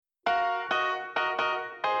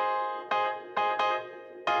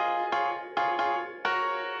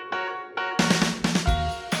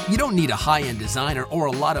You don't need a high-end designer or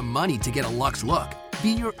a lot of money to get a luxe look.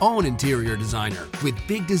 Be your own interior designer with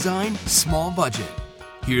big design, small budget.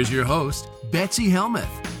 Here's your host, Betsy Helmuth.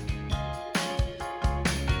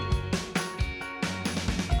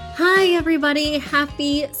 Hi everybody,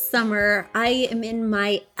 happy summer. I am in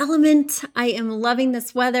my element. I am loving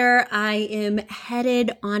this weather. I am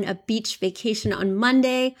headed on a beach vacation on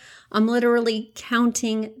Monday. I'm literally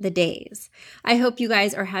counting the days. I hope you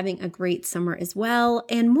guys are having a great summer as well,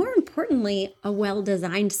 and more importantly, a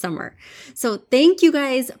well-designed summer. So thank you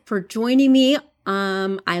guys for joining me.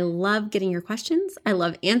 I love getting your questions. I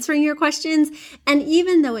love answering your questions. And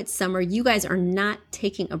even though it's summer, you guys are not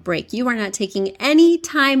taking a break. You are not taking any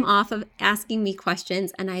time off of asking me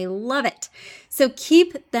questions, and I love it. So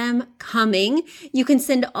keep them coming. You can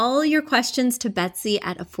send all your questions to Betsy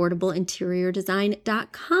at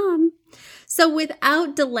affordableinteriordesign.com. So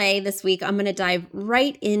without delay this week, I'm going to dive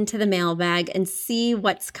right into the mailbag and see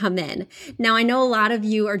what's come in. Now, I know a lot of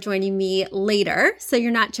you are joining me later, so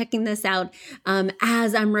you're not checking this out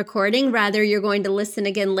as I'm recording. Rather, you're going to listen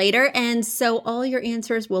again later. And so all your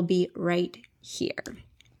answers will be right here.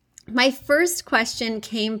 My first question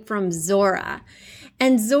came from Zora.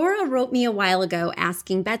 And Zora wrote me a while ago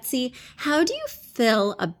asking, Betsy, how do you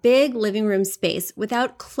fill a big living room space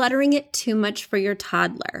without cluttering it too much for your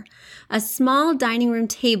toddler? A small dining room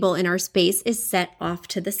table in our space is set off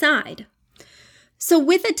to the side. So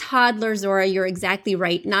with a toddler, Zora, you're exactly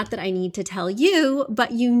right. Not that I need to tell you,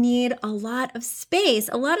 but you need a lot of space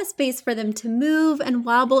for them to move and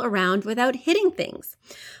wobble around without hitting things.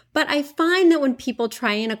 But I find that when people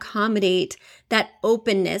try and accommodate that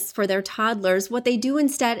openness for their toddlers, what they do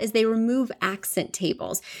instead is they remove accent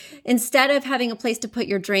tables. Instead of having a place to put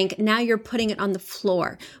your drink, now you're putting it on the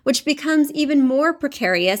floor, which becomes even more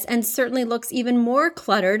precarious and certainly looks even more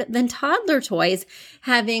cluttered than toddler toys,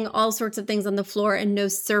 having all sorts of things on the floor and no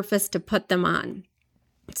surface to put them on.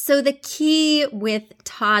 So the key with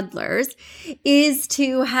toddlers is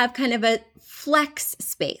to have kind of a flex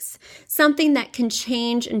space, something that can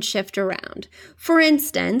change and shift around. For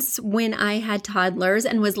instance, when I had toddlers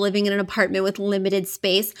and was living in an apartment with limited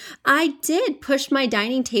space, I did push my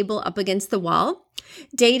dining table up against the wall.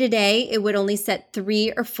 Day to day, it would only set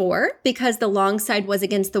 3 or 4 because the long side was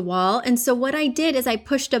against the wall. And so what I did is I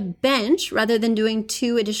pushed a bench rather than doing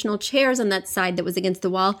 2 additional chairs on that side that was against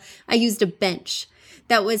the wall. I used a bench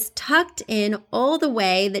that was tucked in all the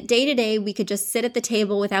way that day to day we could just sit at the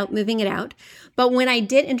table without moving it out. But when I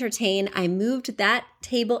did entertain, I moved that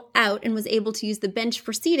table out and was able to use the bench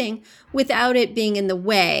for seating without it being in the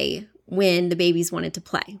way when the babies wanted to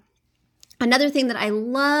play. Another thing that I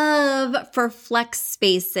love for flex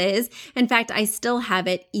spaces, in fact, I still have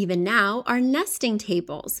it even now, are nesting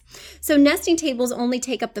tables. So nesting tables only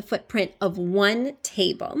take up the footprint of one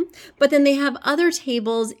table, but then they have other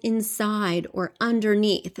tables inside or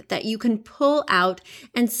underneath that you can pull out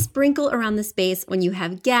and sprinkle around the space when you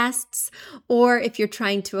have guests, or if you're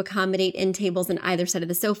trying to accommodate end tables on either side of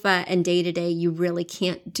the sofa, and day to day, you really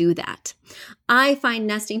can't do that. I find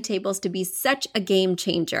nesting tables to be such a game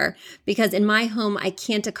changer because in my home, I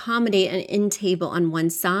can't accommodate an end table on one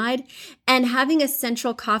side, and having a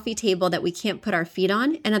central coffee table that we can't put our feet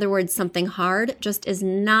on, in other words, something hard, just is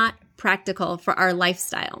not practical for our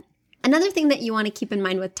lifestyle. Another thing that you want to keep in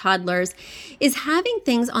mind with toddlers is having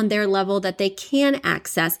things on their level that they can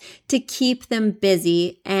access to keep them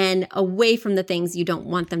busy and away from the things you don't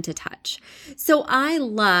want them to touch. So I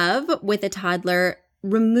love, with a toddler,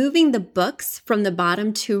 removing the books from the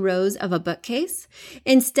bottom 2 rows of a bookcase,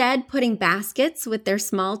 instead putting baskets with their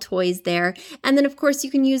small toys there. And then, of course, you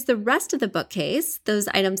can use the rest of the bookcase, those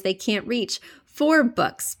items they can't reach, for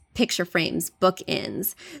books, picture frames,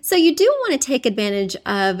 bookends. So you do want to take advantage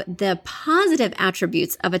of the positive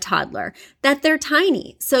attributes of a toddler, that they're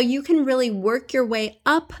tiny. So you can really work your way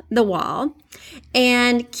up the wall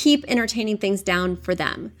and keep entertaining things down for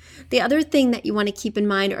them. The other thing that you want to keep in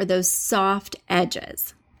mind are those soft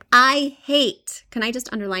edges. I hate, can I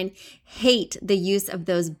just underline, hate the use of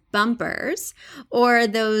those bumpers or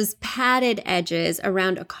those padded edges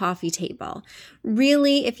around a coffee table.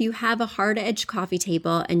 Really, if you have a hard edge coffee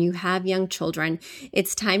table and you have young children,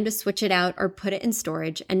 it's time to switch it out or put it in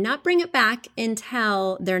storage and not bring it back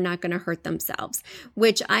until they're not going to hurt themselves,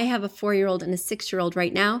 which I have a 4-year-old and a 6-year-old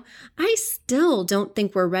right now. I still don't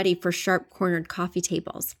think we're ready for sharp cornered coffee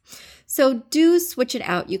tables. So do switch it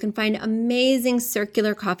out. You can find amazing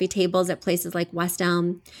circular coffee tables at places like West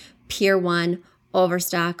Elm, Pier 1,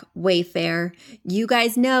 Overstock, Wayfair. You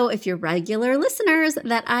guys know, if you're regular listeners,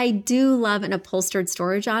 that I do love an upholstered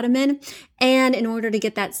storage ottoman. And in order to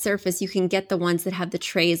get that surface, you can get the ones that have the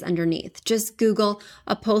trays underneath. Just Google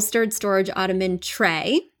upholstered storage ottoman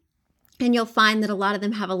tray And you'll find that a lot of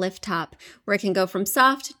them have a lift top where it can go from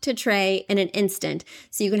soft to tray in an instant.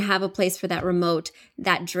 So you can have a place for that remote,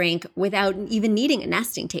 that drink without even needing a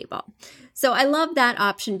nesting table. So I love that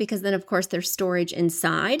option because then of course there's storage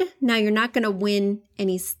inside. Now you're not going to win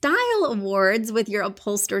any style awards with your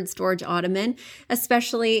upholstered storage ottoman,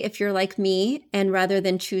 especially if you're like me and rather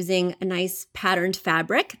than choosing a nice patterned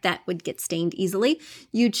fabric that would get stained easily,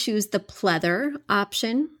 you choose the pleather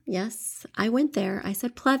option. Yes, I went there. I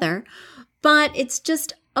said pleather, but it's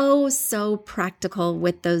just oh so practical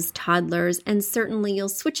with those toddlers, and certainly you'll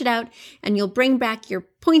switch it out and you'll bring back your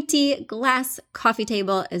pointy glass coffee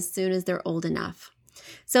table as soon as they're old enough.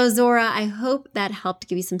 So Zora, I hope that helped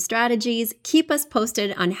give you some strategies. Keep us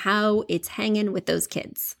posted on how it's hanging with those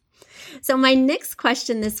kids. So my next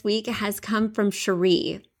question this week has come from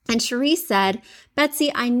Cherie. And Cherie said,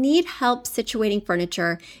 Betsy, I need help situating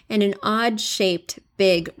furniture in an odd-shaped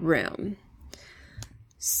big room.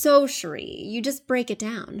 So, Cherie, you just break it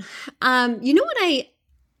down. You know what I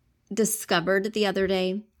discovered the other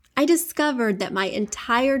day? I discovered that my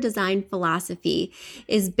entire design philosophy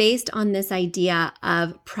is based on this idea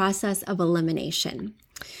of process of elimination.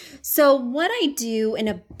 So what I do in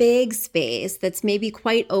a big space that's maybe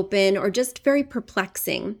quite open or just very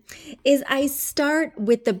perplexing is I start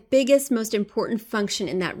with the biggest, most important function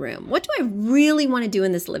in that room. What do I really want to do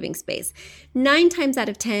in this living space? 9 times out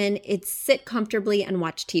of 10, it's sit comfortably and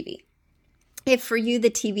watch TV. If for you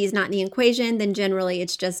the TV is not in the equation, then generally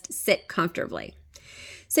it's just sit comfortably.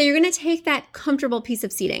 So you're going to take that comfortable piece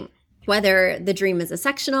of seating, whether the dream is a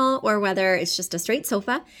sectional or whether it's just a straight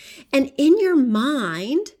sofa, and in your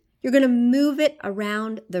mind, you're going to move it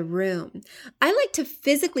around the room. I like to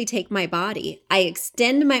physically take my body. I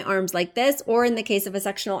extend my arms like this, or in the case of a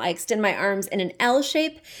sectional, I extend my arms in an L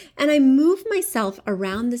shape, and I move myself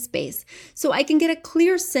around the space so I can get a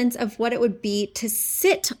clear sense of what it would be to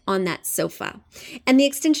sit on that sofa. And the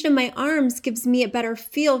extension of my arms gives me a better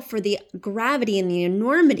feel for the gravity and the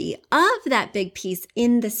enormity of that big piece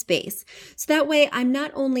in the space. So that way I'm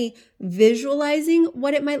not only visualizing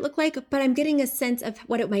what it might look like, but I'm getting a sense of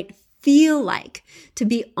what it might feel like to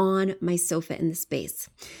be on my sofa in the space.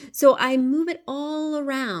 So I move it all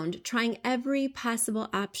around, trying every possible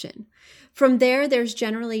option. From there, there's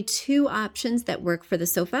generally 2 options that work for the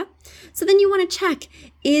sofa. So then you want to check,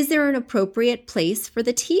 is there an appropriate place for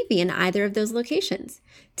the TV in either of those locations?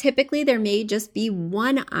 Typically, there may just be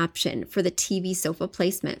 1 option for the TV sofa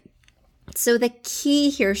placement. So the key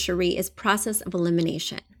here, Cherie, is process of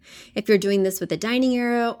elimination. If you're doing this with a dining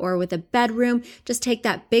area or with a bedroom, just take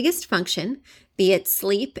that biggest function, be it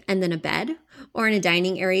sleep and then a bed, or in a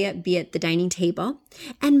dining area, be it the dining table,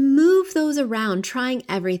 and move those around, trying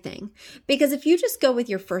everything. Because if you just go with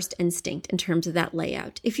your first instinct in terms of that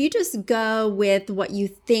layout, if you just go with what you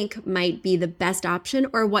think might be the best option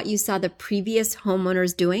or what you saw the previous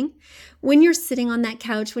homeowners doing, when you're sitting on that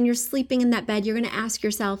couch, when you're sleeping in that bed, you're going to ask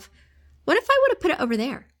yourself, what if I would have put it over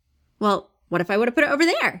there? Well, what if I would have put it over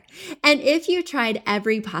there? And if you tried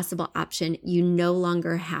every possible option, you no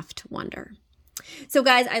longer have to wonder. So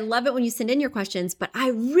guys, I love it when you send in your questions, but I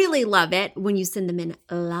really love it when you send them in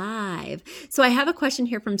live. So I have a question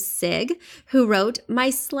here from Sig, who wrote, my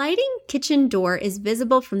sliding kitchen door is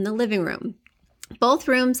visible from the living room. Both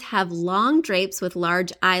rooms have long drapes with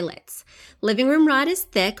large eyelets. Living room rod is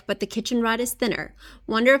thick, but the kitchen rod is thinner.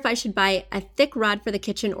 Wonder if I should buy a thick rod for the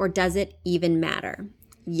kitchen, or does it even matter?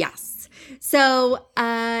 Yes. So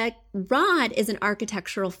rod is an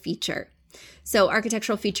architectural feature. So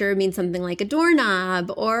architectural feature means something like a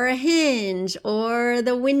doorknob or a hinge or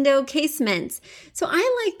the window casements. So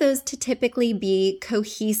I like those to typically be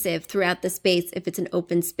cohesive throughout the space if it's an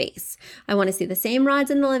open space. I want to see the same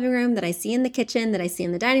rods in the living room that I see in the kitchen, that I see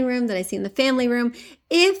in the dining room, that I see in the family room,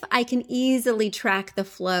 if I can easily track the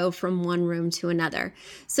flow from one room to another.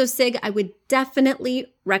 So Sig, I would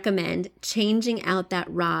definitely recommend changing out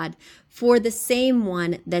that rod for the same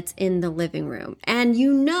one that's in the living room. And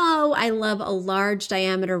you know I love a large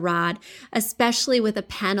diameter rod, especially with a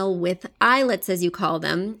panel with eyelets, as you call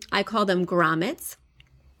them. I call them grommets,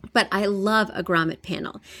 but I love a grommet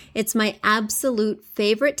panel. It's my absolute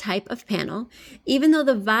favorite type of panel. Even though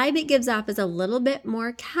the vibe it gives off is a little bit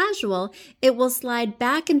more casual, it will slide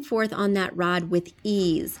back and forth on that rod with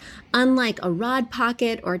ease, unlike a rod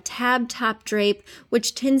pocket or tab top drape,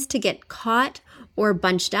 which tends to get caught or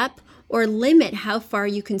bunched up, or limit how far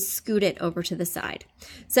you can scoot it over to the side.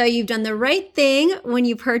 So you've done the right thing when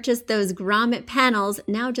you purchased those grommet panels.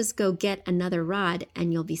 Now just go get another rod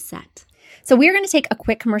and you'll be set. So we're going to take a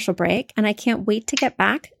quick commercial break, and I can't wait to get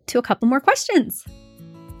back to a couple more questions.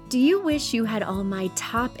 Do you wish you had all my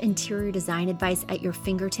top interior design advice at your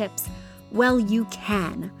fingertips? Well, you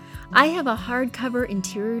can. I have a hardcover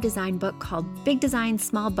interior design book called Big Design,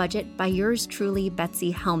 Small Budget by yours truly,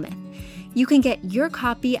 Betsy Helmuth. You can get your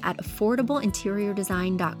copy at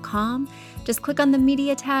affordableinteriordesign.com. Just click on the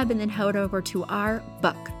media tab and then head over to our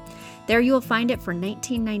book. There you will find it for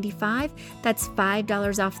 $19.95. That's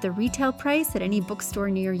 $5 off the retail price at any bookstore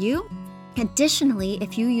near you. Additionally,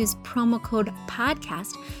 if you use promo code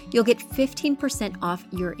PODCAST, you'll get 15% off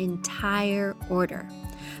your entire order.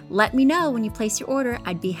 Let me know when you place your order.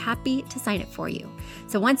 I'd be happy to sign it for you.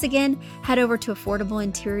 So once again, head over to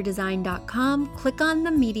affordableinteriordesign.com, click on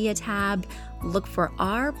the media tab, look for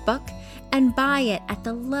our book, and buy it at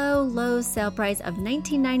the low sale price of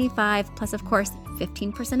 $19.95, plus of course,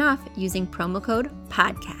 15% off using promo code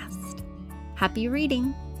PODCAST. Happy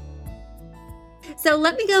reading. So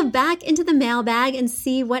let me go back into the mailbag and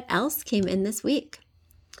see what else came in this week.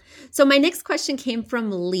 So my next question came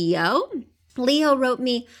from Leo. Leo wrote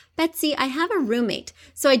me, Betsy, I have a roommate,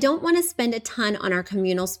 so I don't want to spend a ton on our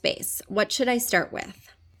communal space. What should I start with?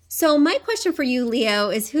 So my question for you, Leo,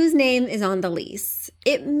 is whose name is on the lease?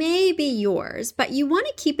 It may be yours, but you want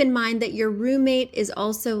to keep in mind that your roommate is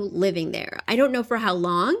also living there. I don't know for how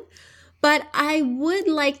long, but I would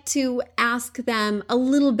like to ask them a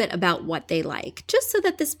little bit about what they like, just so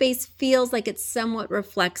that the space feels like it somewhat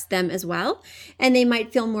reflects them as well, and they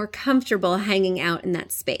might feel more comfortable hanging out in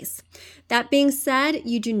that space. That being said,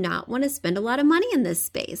 you do not want to spend a lot of money in this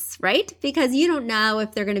space, right? Because you don't know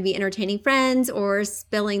if they're going to be entertaining friends or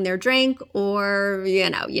spilling their drink or,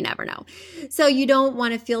 you never know. So you don't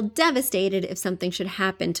want to feel devastated if something should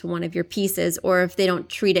happen to one of your pieces or if they don't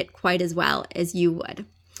treat it quite as well as you would.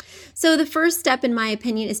 So the first step, in my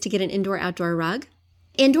opinion, is to get an indoor-outdoor rug.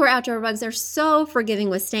 Indoor-outdoor rugs are so forgiving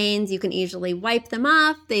with stains. You can easily wipe them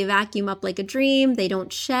off. They vacuum up like a dream. They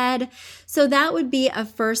don't shed. So that would be a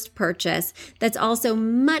first purchase that's also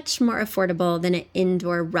much more affordable than an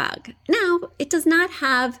indoor rug. Now, it does not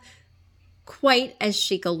have quite as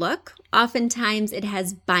chic a look. Oftentimes, it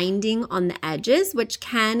has binding on the edges, which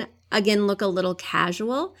can, again, look a little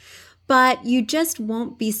casual. But you just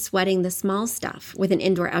won't be sweating the small stuff with an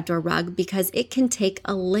indoor-outdoor rug because it can take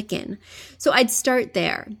a licking. So I'd start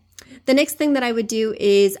there. The next thing that I would do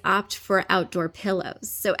is opt for outdoor pillows.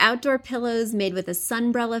 So outdoor pillows made with a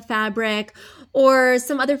sunbrella fabric or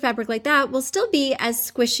some other fabric like that will still be as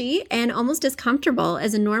squishy and almost as comfortable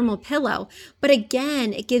as a normal pillow. But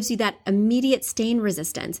again, it gives you that immediate stain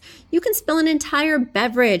resistance. You can spill an entire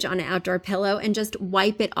beverage on an outdoor pillow and just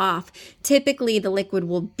wipe it off. Typically, the liquid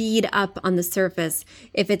will bead up on the surface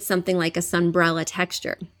if it's something like a sunbrella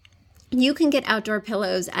texture. You can get outdoor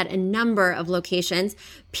pillows at a number of locations.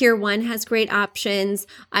 Pier 1 has great options.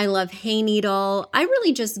 I love Hayneedle. I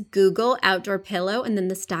really just Google outdoor pillow and then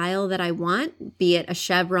the style that I want, be it a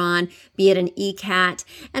chevron, be it an ECAT,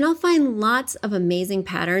 and I'll find lots of amazing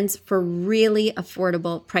patterns for really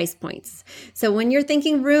affordable price points. So when you're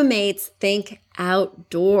thinking roommates, think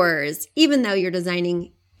outdoors, even though you're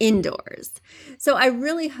designing indoors. So I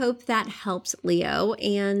really hope that helps, Leo,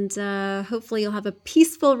 and hopefully you'll have a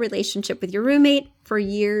peaceful relationship with your roommate for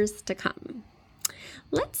years to come.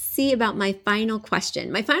 Let's see about my final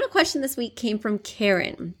question. My final question this week came from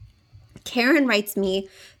Karen. Karen writes me,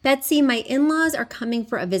 Betsy, my in-laws are coming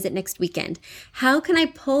for a visit next weekend. How can I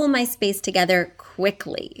pull my space together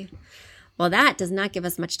quickly? Well, that does not give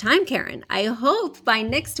us much time, Karen. I hope by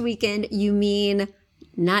next weekend you mean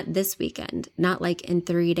not this weekend, not like in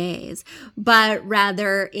 3 days, but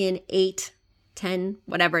rather in 8, 10,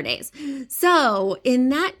 whatever days. So in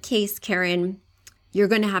that case, Karen, you're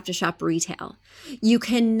going to have to shop retail. You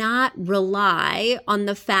cannot rely on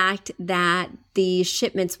the fact that the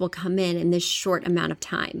shipments will come in this short amount of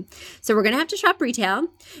time. So we're going to have to shop retail,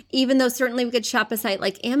 even though certainly we could shop a site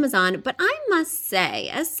like Amazon. But I must say,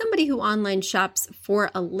 as somebody who online shops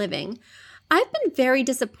for a living, I've been very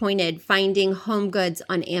disappointed finding home goods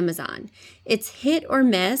on Amazon. It's hit or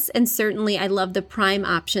miss, and certainly I love the Prime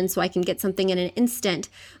option so I can get something in an instant,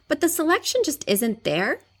 but the selection just isn't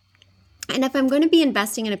there. And if I'm going to be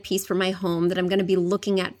investing in a piece for my home that I'm going to be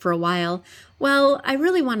looking at for a while, well, I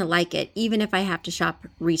really want to like it, even if I have to shop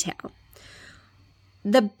retail.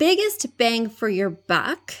 The biggest bang for your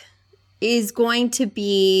buck is going to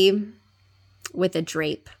be with a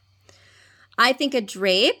drape. I think a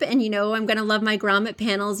drape, and I'm going to love my grommet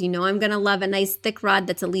panels. I'm going to love a nice thick rod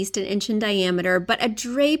that's at least 1 inch in diameter. But a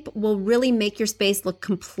drape will really make your space look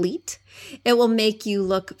complete. It will make you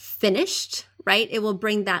look finished right? It will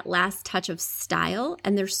bring that last touch of style,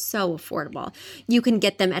 and they're so affordable. You can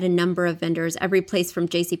get them at a number of vendors, every place from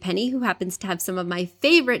JCPenney, who happens to have some of my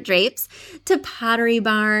favorite drapes, to Pottery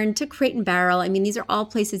Barn, to Crate & Barrel. I mean, these are all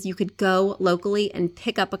places you could go locally and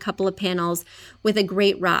pick up a couple of panels with a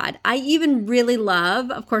great rod. I even really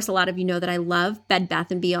love, of course, a lot of you know that I love Bed Bath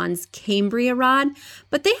 & Beyond's Cambria rod,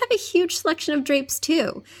 but they have a huge selection of drapes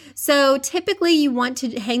too. So typically you want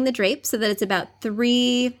to hang the drape so that it's about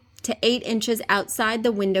 3 to 8 inches outside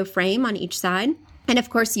the window frame on each side. And of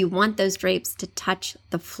course, you want those drapes to touch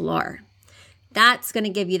the floor. That's going to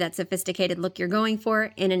give you that sophisticated look you're going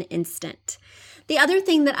for in an instant. The other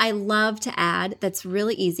thing that I love to add that's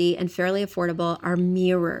really easy and fairly affordable are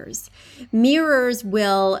mirrors. Mirrors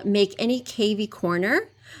will make any cavey corner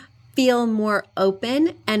feel more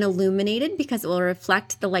open and illuminated because it will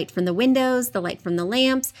reflect the light from the windows, the light from the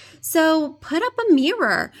lamps. So put up a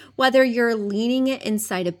mirror, whether you're leaning it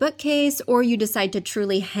inside a bookcase or you decide to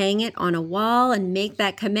truly hang it on a wall and make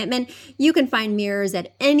that commitment. You can find mirrors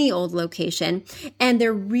at any old location, and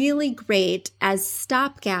they're really great as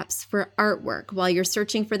stopgaps for artwork while you're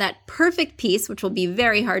searching for that perfect piece, which will be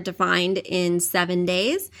very hard to find in 7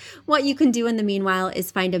 days. What you can do in the meanwhile is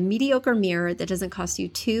find a mediocre mirror that doesn't cost you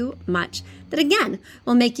too much, that again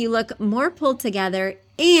will make you look more pulled together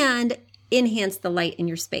and enhance the light in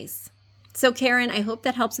your space. So Karen, I hope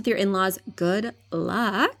that helps with your in-laws. Good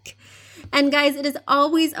luck. And guys, it is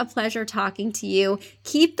always a pleasure talking to you.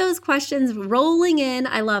 Keep those questions rolling in.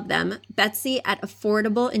 I love them. Betsy at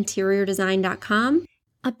affordableinteriordesign.com.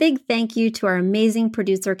 A big thank you to our amazing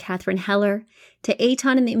producer, Catherine Heller, to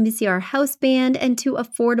Aton and the MCR House Band, and to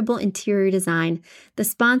Affordable Interior Design, the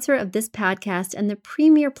sponsor of this podcast and the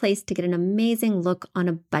premier place to get an amazing look on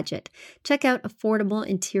a budget. Check out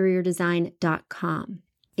affordableinteriordesign.com.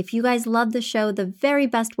 If you guys love the show, the very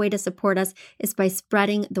best way to support us is by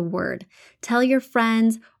spreading the word. Tell your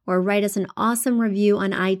friends or write us an awesome review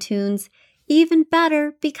on iTunes. Even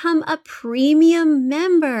better, become a premium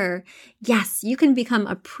member. Yes, you can become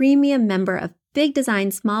a premium member of Big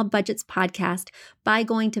Design Small Budgets podcast by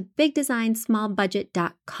going to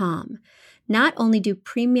bigdesignsmallbudget.com. Not only do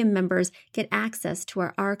premium members get access to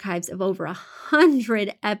our archives of over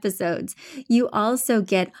 100 episodes, you also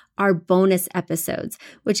get our bonus episodes,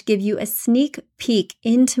 which give you a sneak peek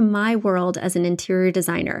into my world as an interior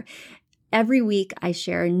designer. Every week, I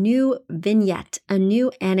share a new vignette, a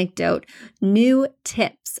new anecdote, new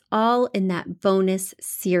tips, all in that bonus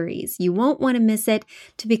series. You won't want to miss it.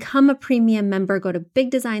 To become a premium member, go to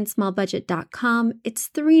bigdesignsmallbudget.com. It's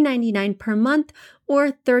 $3.99 per month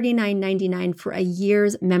or $39.99 for a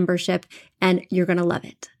year's membership, and you're going to love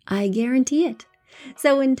it. I guarantee it.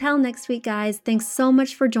 So until next week, guys, thanks so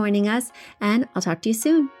much for joining us, and I'll talk to you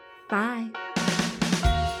soon. Bye.